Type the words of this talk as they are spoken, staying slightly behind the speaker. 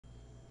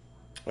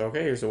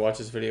Okay, here's to watch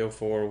this video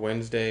for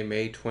Wednesday,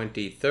 May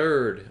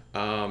 23rd.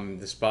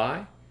 The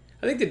SPY.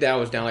 I think the Dow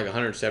was down like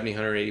 170,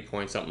 180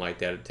 points, something like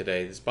that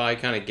today. The SPY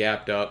kind of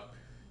gapped up,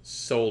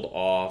 sold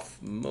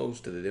off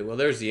most of the day. Well,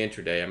 there's the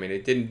intraday. I mean,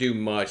 it didn't do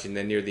much, and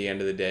then near the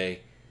end of the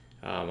day,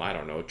 I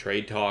don't know,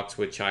 trade talks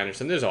with China.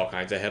 So there's all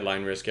kinds of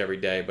headline risk every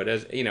day. But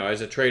as you know,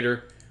 as a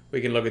trader, we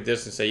can look at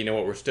this and say, you know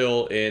what, we're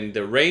still in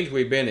the range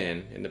we've been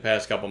in the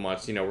past couple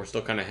months. You know, we're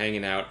still kind of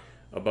hanging out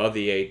above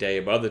the 8-day,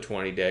 above the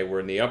 20-day. We're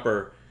in the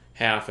upper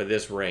half of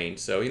this range.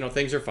 So, you know,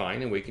 things are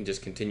fine and we can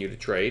just continue to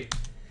trade.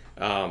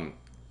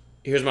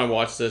 Here's my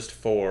watch list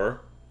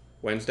for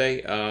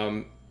Wednesday.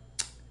 Seadrill,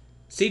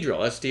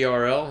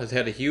 SDRL, has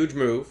had a huge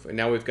move, and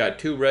now we've got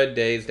 2 red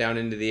days down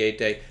into the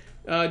 8-day.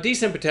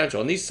 Decent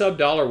potential. And these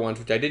sub-dollar ones,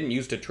 which I didn't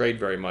used to trade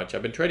very much,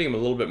 I've been trading them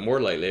a little bit more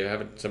lately. I'm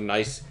having some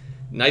nice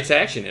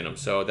action in them.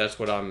 So that's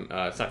what I'm,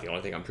 it's not the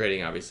only thing I'm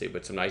trading, obviously,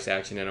 but some nice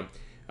action in them.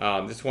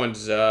 This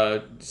one's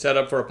set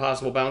up for a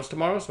possible bounce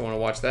tomorrow, so I want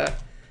to watch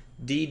that.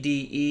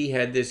 DDE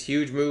had this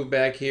huge move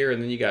back here,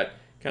 and then you got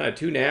kind of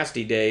 2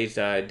 nasty days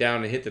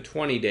down and hit the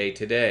 20-day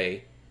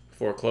today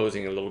before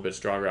closing a little bit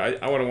stronger.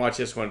 I want to watch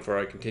this one for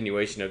a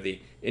continuation of the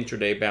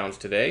intraday bounce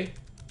today.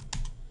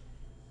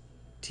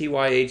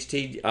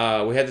 TYHT,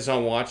 we had this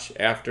on watch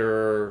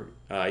after,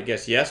 I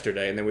guess,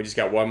 yesterday, and then we just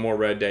got one more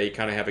red day. You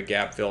kind of have a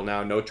gap fill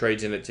now. No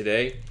trades in it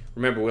today.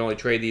 Remember, we only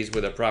trade these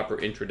with a proper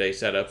intraday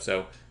setup,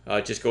 so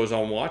it just goes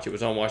on watch. It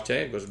was on watch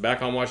today. It goes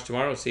back on watch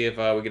tomorrow. See if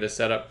we get a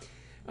setup.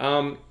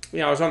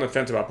 I was on the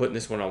fence about putting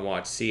this one on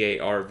watch.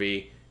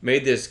 CARV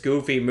made this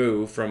goofy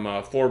move from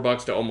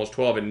 $4 to almost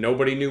 12, and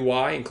nobody knew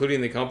why,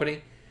 including the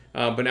company.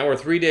 But now we're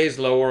 3 days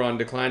lower on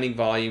declining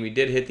volume. We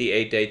did hit the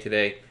 8-day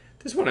today.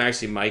 This one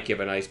actually might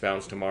give a nice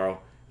bounce tomorrow.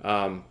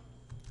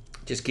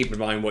 Just keep in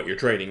mind what you're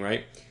trading,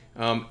 right?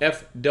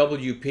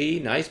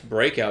 FWP, nice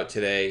breakout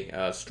today.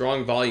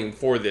 Strong volume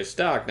for this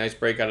stock. Nice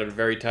breakout at a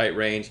very tight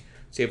range.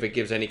 See if it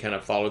gives any kind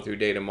of follow-through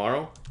day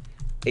tomorrow.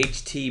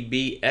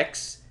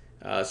 HTBX.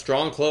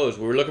 Strong close.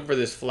 We were looking for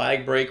this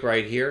flag break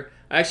right here.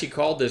 I actually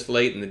called this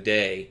late in the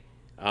day.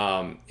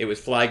 It was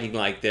flagging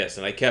like this,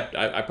 and I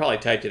probably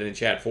typed it in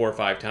chat 4 or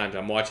 5 times.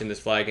 I'm watching this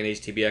flag in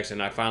HTBX,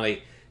 and I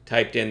finally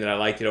typed in that I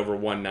liked it over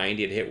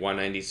 190. It hit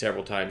 190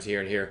 several times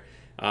here and here.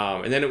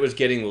 And then it was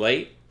getting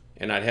late,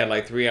 and I'd had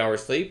like 3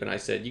 hours sleep, and I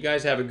said, you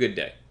guys have a good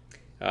day.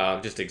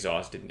 Just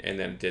exhausted, and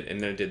then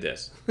it did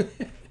this.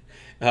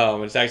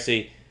 It's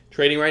actually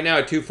trading right now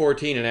at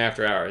 214 and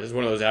after hours. This is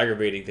one of those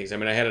aggravating things. I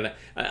mean,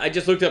 I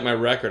just looked at my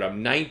record.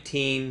 I'm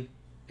 19-1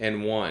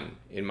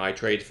 in my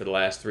trades for the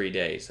last 3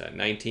 days.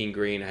 19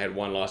 green. I had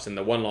 1 loss, and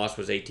the 1 loss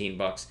was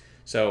 $18.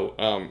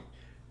 So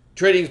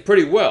trading's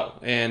pretty well,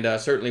 and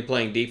certainly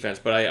playing defense.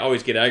 But I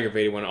always get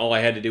aggravated when all I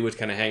had to do was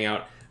kind of hang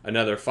out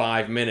another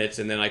 5 minutes,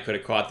 and then I could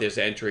have caught this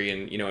entry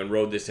and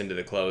rode this into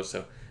the close.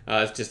 So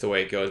it's just the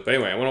way it goes. But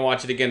anyway, I want to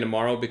watch it again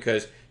tomorrow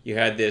because you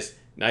had this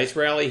nice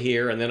rally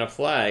here, and then a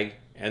flag,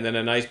 and then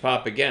a nice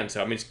pop again.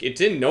 So, I mean, it's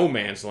in no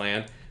man's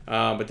land,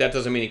 but that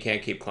doesn't mean it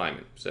can't keep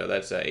climbing. So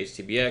that's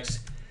HTBX.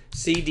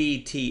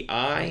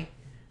 CDTI.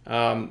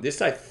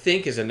 This, I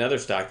think, is another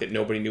stock that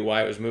nobody knew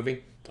why it was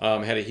moving.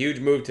 Had a huge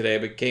move today,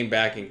 but came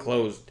back and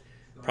closed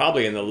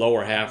probably in the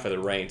lower half of the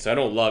range. So I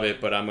don't love it,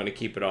 but I'm going to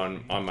keep it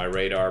on my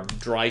radar.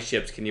 Dry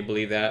ships, can you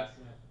believe that?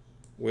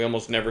 We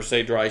almost never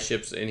say dry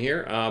ships in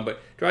here, but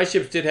dry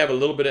ships did have a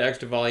little bit of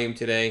extra volume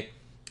today.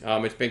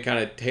 It's been kind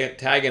of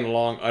tagging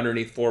along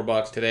underneath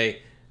 $4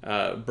 today.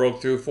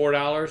 Broke through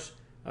 $4.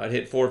 It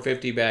hit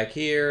 450 back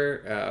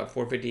here,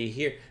 450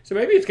 here. So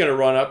maybe it's going to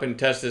run up and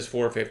test this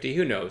 450.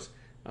 Who knows?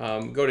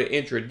 Go to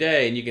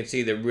intraday, and you can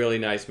see the really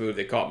nice move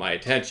that caught my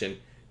attention.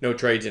 No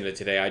trades in it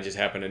today. I just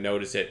happened to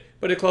notice it.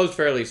 But it closed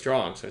fairly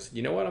strong. So I said,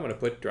 you know what? I'm going to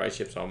put dry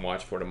ships on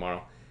watch for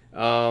tomorrow.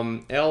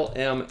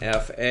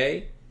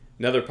 LMFA,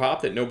 another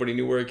pop that nobody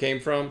knew where it came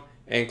from,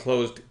 and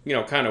closed,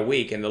 kind of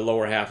weak in the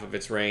lower half of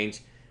its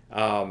range.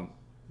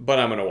 But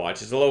I'm going to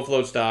watch. It's a low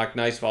float stock,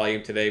 nice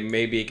volume today.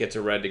 Maybe it gets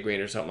a red to green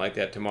or something like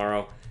that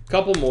tomorrow.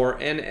 Couple more.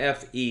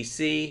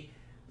 NFEC.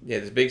 Yeah,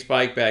 this big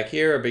spike back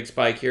here, a big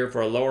spike here for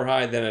a lower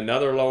high, then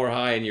another lower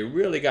high, and you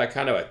really got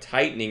kind of a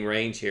tightening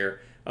range here,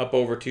 up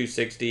over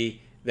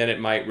 260. Then it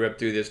might rip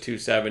through this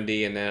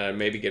 270 and then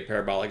maybe get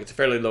parabolic. It's a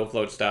fairly low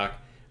float stock,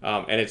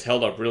 and it's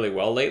held up really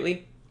well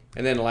lately.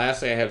 And then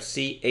lastly, I have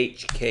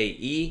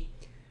CHKE,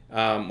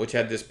 which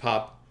had this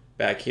pop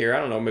back here, I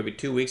don't know, maybe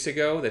 2 weeks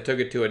ago. That took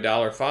it to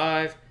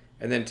 $1.05,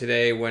 and then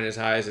today went as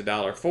high as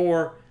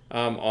 $1.04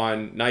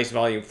 on nice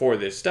volume for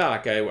this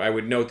stock. I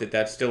would note that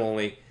that's still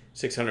only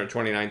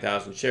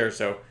 629,000 shares,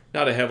 so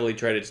not a heavily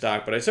traded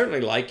stock, but I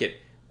certainly like it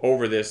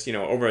over this,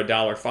 over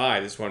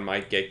 $1.05. This one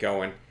might get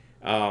going.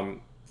 All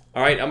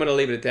right, I'm going to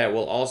leave it at that.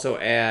 We'll also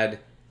add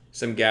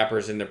some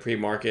gappers in the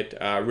pre-market.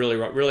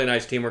 Really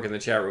nice teamwork in the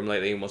chat room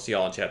lately, and we'll see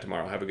y'all in chat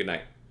tomorrow. Have a good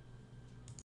night.